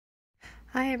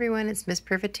Hi everyone, it's Miss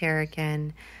Privateer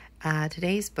again.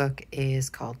 Today's book is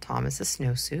called Thomas's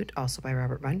Snowsuit, also by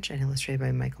Robert Munsch and illustrated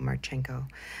by Michael Marchenko.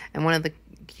 And one of the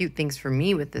cute things for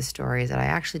me with this story is that I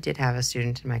actually did have a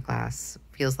student in my class,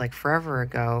 feels like forever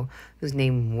ago, whose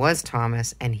name was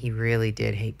Thomas, and he really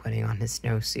did hate putting on his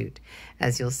snowsuit,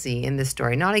 as you'll see in this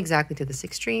story. Not exactly to this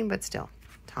extreme, but still,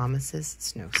 Thomas's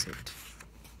snowsuit.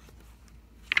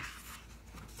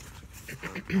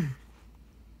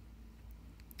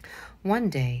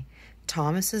 One day,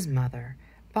 Thomas's mother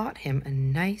bought him a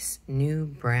nice new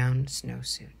brown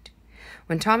snowsuit.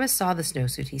 When Thomas saw the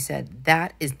snowsuit, he said,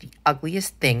 "That is the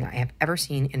ugliest thing I have ever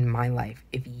seen in my life.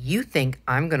 If you think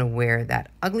I'm going to wear that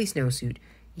ugly snowsuit,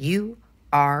 you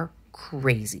are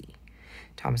crazy."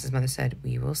 Thomas's mother said,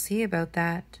 "We will see about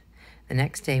that." The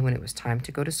next day, when it was time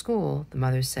to go to school, the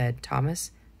mother said, "Thomas,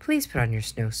 please put on your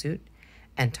snowsuit."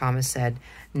 And Thomas said,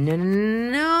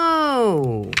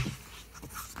 "No."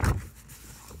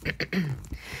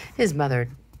 His mother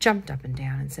jumped up and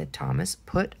down and said, "Thomas,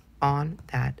 put on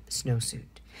that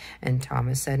snowsuit." And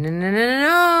Thomas said, "No, no, no, no,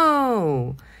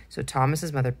 no." So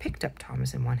Thomas's mother picked up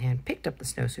Thomas in one hand, picked up the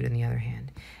snowsuit in the other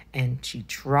hand, and she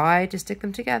tried to stick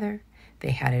them together.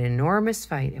 They had an enormous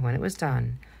fight, and when it was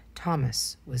done,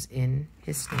 Thomas was in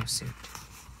his snowsuit.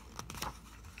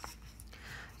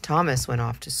 Thomas went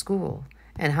off to school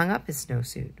and hung up his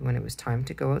snowsuit. When it was time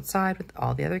to go outside with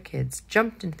all the other kids,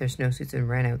 jumped into their snowsuits and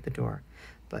ran out the door.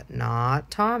 But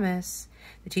not Thomas.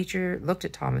 The teacher looked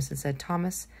at Thomas and said,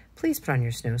 "Thomas, please put on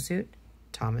your snowsuit."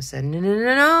 Thomas said, "No, no,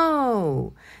 no,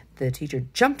 no." The teacher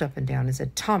jumped up and down and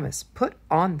said, "Thomas, put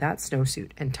on that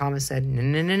snowsuit." And Thomas said, "No,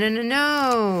 no, no, no, no,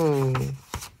 no."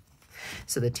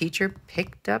 So the teacher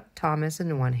picked up Thomas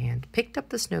in one hand, picked up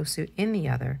the snowsuit in the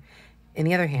other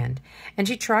hand, and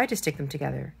she tried to stick them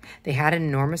together. They had an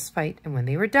enormous fight, and when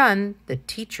they were done, the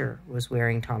teacher was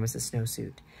wearing Thomas's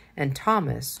snowsuit, and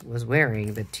Thomas was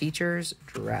wearing the teacher's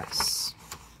dress.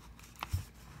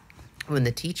 When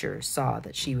the teacher saw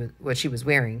that what she was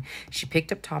wearing, she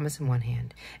picked up Thomas in one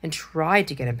hand and tried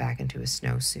to get him back into his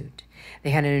snowsuit.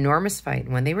 They had an enormous fight,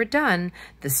 and when they were done,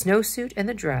 the snowsuit and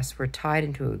the dress were tied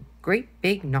into a great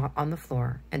big knot on the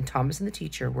floor, and Thomas and the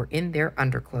teacher were in their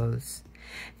underclothes.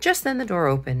 Just then the door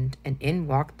opened, and in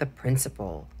walked the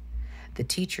principal. The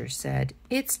teacher said,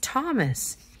 "It's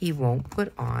Thomas. He won't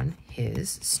put on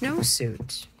his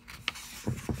snowsuit."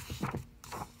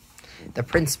 The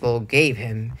principal gave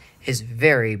him his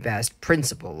very best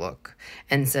principal look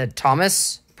and said,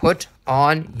 "Thomas, put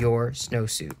on your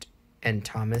snowsuit." And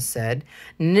Thomas said,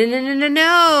 "No, no, no, no,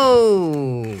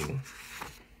 no."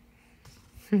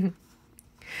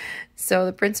 So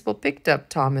the principal picked up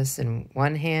Thomas in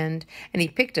one hand, and he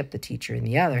picked up the teacher in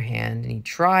the other hand, and he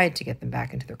tried to get them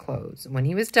back into their clothes. When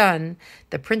he was done,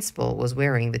 the principal was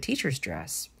wearing the teacher's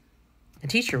dress. The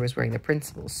teacher was wearing the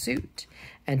principal's suit,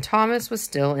 and Thomas was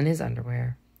still in his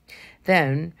underwear.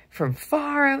 Then, from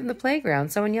far out in the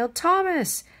playground, someone yelled,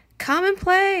 "Thomas, come and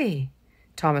play."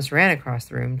 Thomas ran across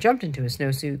the room, jumped into his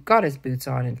snowsuit, got his boots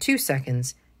on in 2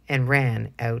 seconds, and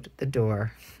ran out the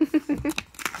door.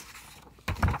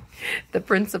 The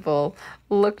principal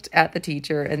looked at the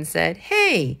teacher and said,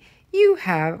 "Hey, you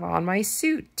have on my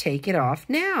suit. Take it off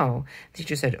now." The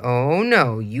teacher said, "Oh,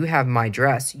 no, you have my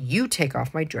dress. You take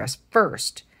off my dress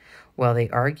first." Well, they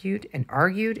argued and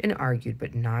argued and argued,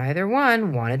 but neither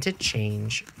one wanted to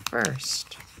change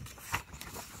first.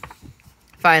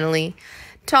 Finally,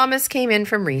 Thomas came in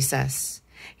from recess.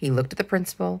 He looked at the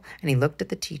principal and he looked at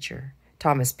the teacher.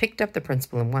 Thomas picked up the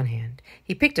principal in one hand.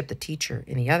 He picked up the teacher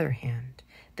in the other hand.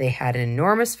 They had an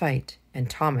enormous fight, and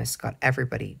Thomas got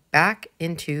everybody back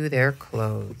into their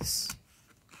clothes.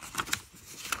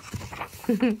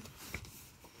 The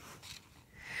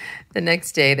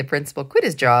next day, the principal quit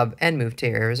his job and moved to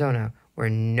Arizona, where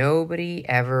nobody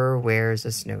ever wears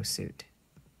a snowsuit.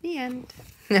 The end.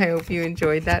 I hope you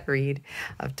enjoyed that read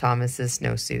of Thomas's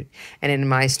snowsuit. And in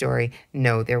my story,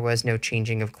 no, there was no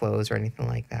changing of clothes or anything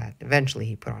like that. Eventually,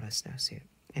 he put on a snowsuit.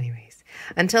 Anyways,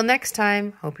 until next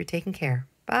time, hope you're taking care.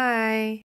 Bye.